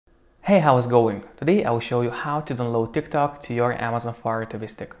Hey, how's it going? Today I will show you how to download TikTok to your Amazon Fire TV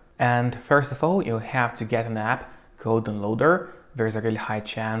stick. And first of all, you have to get an app called Downloader. There's a really high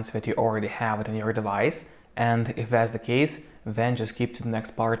chance that you already have it on your device, and if that's the case, then just skip to the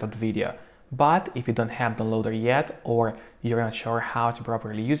next part of the video. But if you don't have Downloader yet, or you're not sure how to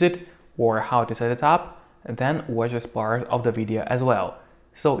properly use it or how to set it up, then watch this part of the video as well.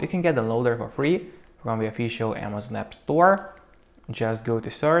 So you can get Downloader for free from the official Amazon App Store. Just go to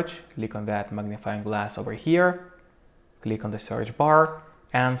search, click on that magnifying glass over here, click on the search bar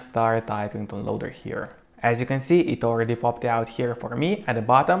and start typing Downloader here. As you can see, it already popped out here for me at the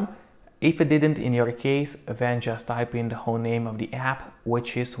bottom. If it didn't in your case, then just type in the whole name of the app,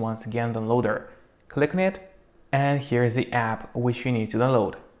 which is once again Downloader. Click on it, and here's the app which you need to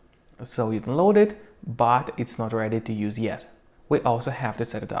download. So you download it, but it's not ready to use yet. We also have to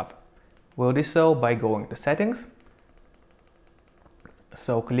set it up. We'll do so by going to Settings.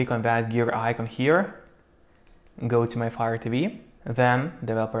 So click on that gear icon here, go to My Fire TV, then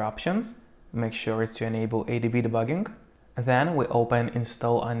Developer Options, make sure to enable ADB debugging. Then we open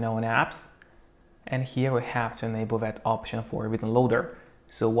Install Unknown Apps, and here we have to enable that option for the downloader.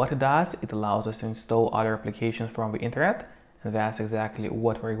 So what it does, it allows us to install other applications from the internet, and that's exactly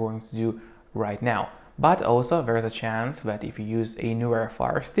what we're going to do right now. But also there's a chance that if you use a newer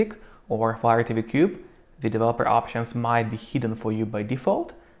Fire Stick or Fire TV Cube, the developer options might be hidden for you by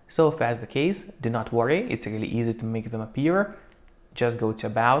default. So if that's the case, do not worry, it's really easy to make them appear. Just go to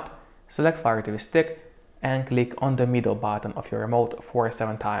About, select Fire TV Stick, and click on the middle button of your remote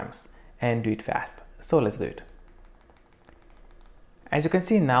 7 times, and do it fast. So let's do it. As you can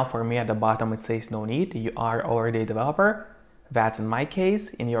see now, for me at the bottom it says no need, you are already a developer. That's in my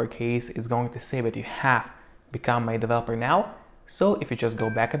case. In your case, it's going to say that you have become a developer now. So if you just go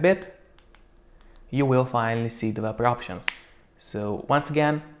back a bit, you will finally see developer options. So once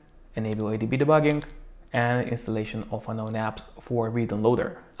again, enable ADB debugging and installation of unknown apps for the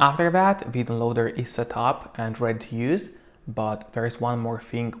downloader. After that, the downloader is set up and ready to use, but there is one more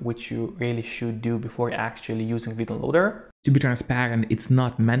thing which you really should do before actually using the downloader. To be transparent, it's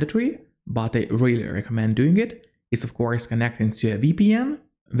not mandatory, but I really recommend doing it. It's of course connecting to a VPN.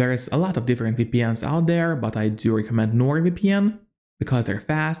 There's a lot of different VPNs out there, but I do recommend NordVPN. Because they're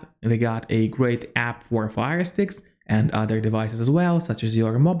fast, they got a great app for Fire Sticks and other devices as well, such as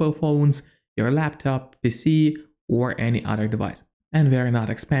your mobile phones, your laptop, PC, or any other device. And they're not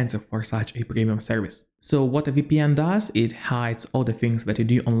expensive for such a premium service. So what a VPN does, it hides all the things that you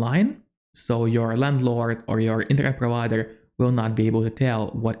do online. So your landlord or your internet provider will not be able to tell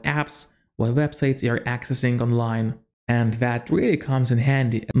what apps, what websites you're accessing online. And that really comes in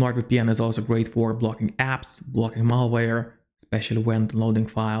handy. NordVPN is also great for blocking apps, blocking malware, especially when downloading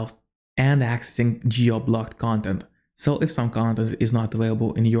files, and accessing geo-blocked content. So if some content is not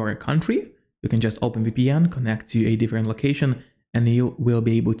available in your country, you can just open VPN, connect to a different location, and you will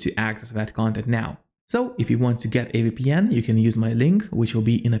be able to access that content now. So if you want to get a VPN, you can use my link, which will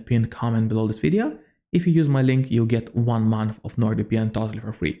be in a pinned comment below this video. If you use my link, you'll get 1 month of NordVPN totally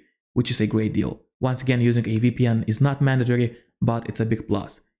for free, which is a great deal. Once again, using a VPN is not mandatory, but it's a big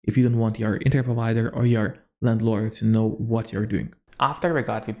plus if you don't want your internet provider or your landlord to know what you're doing. After we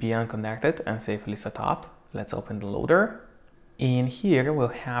got VPN connected and safely set up, let's open the loader. In here, we'll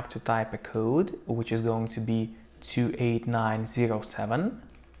have to type a code, which is going to be 28907.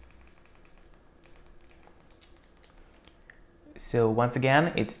 So once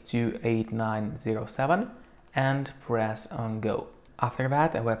again, it's 28907 and press on go. After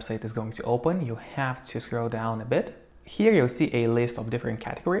that, a website is going to open. You have to scroll down a bit. Here you'll see a list of different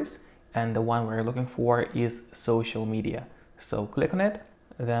categories, and the one we're looking for is social media. So click on it,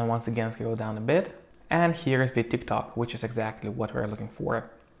 then once again scroll down a bit, and here's the TikTok, which is exactly what we're looking for.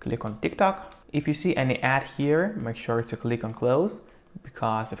 Click on TikTok. If you see any ad here, make sure to click on close,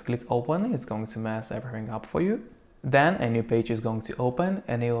 because if you click open, it's going to mess everything up for you. Then a new page is going to open,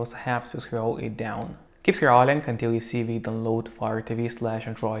 and you also have to scroll it down. Keep scrolling until you see the download Fire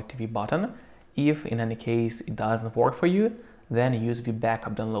TV/Android TV button. If in any case it doesn't work for you, then use the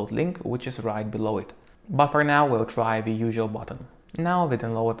backup download link, which is right below it. But for now, we'll try the usual button. Now the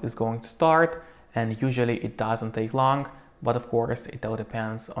download is going to start, and usually it doesn't take long, but of course it all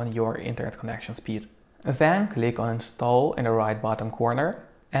depends on your internet connection speed. Then click on Install in the right bottom corner,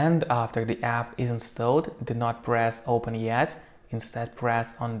 and after the app is installed, do not press Open yet, instead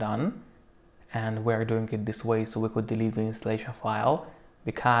press on Done. And we're doing it this way so we could delete the installation file,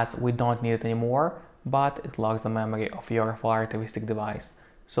 because we don't need it anymore, but it locks the memory of your Fire TV Stick device.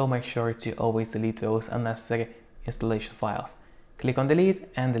 So make sure to always delete those unnecessary installation files. Click on delete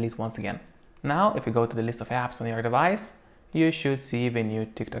and delete once again. Now if you go to the list of apps on your device, you should see the new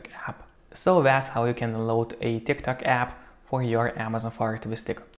TikTok app. So that's how you can load a TikTok app for your Amazon Fire TV Stick.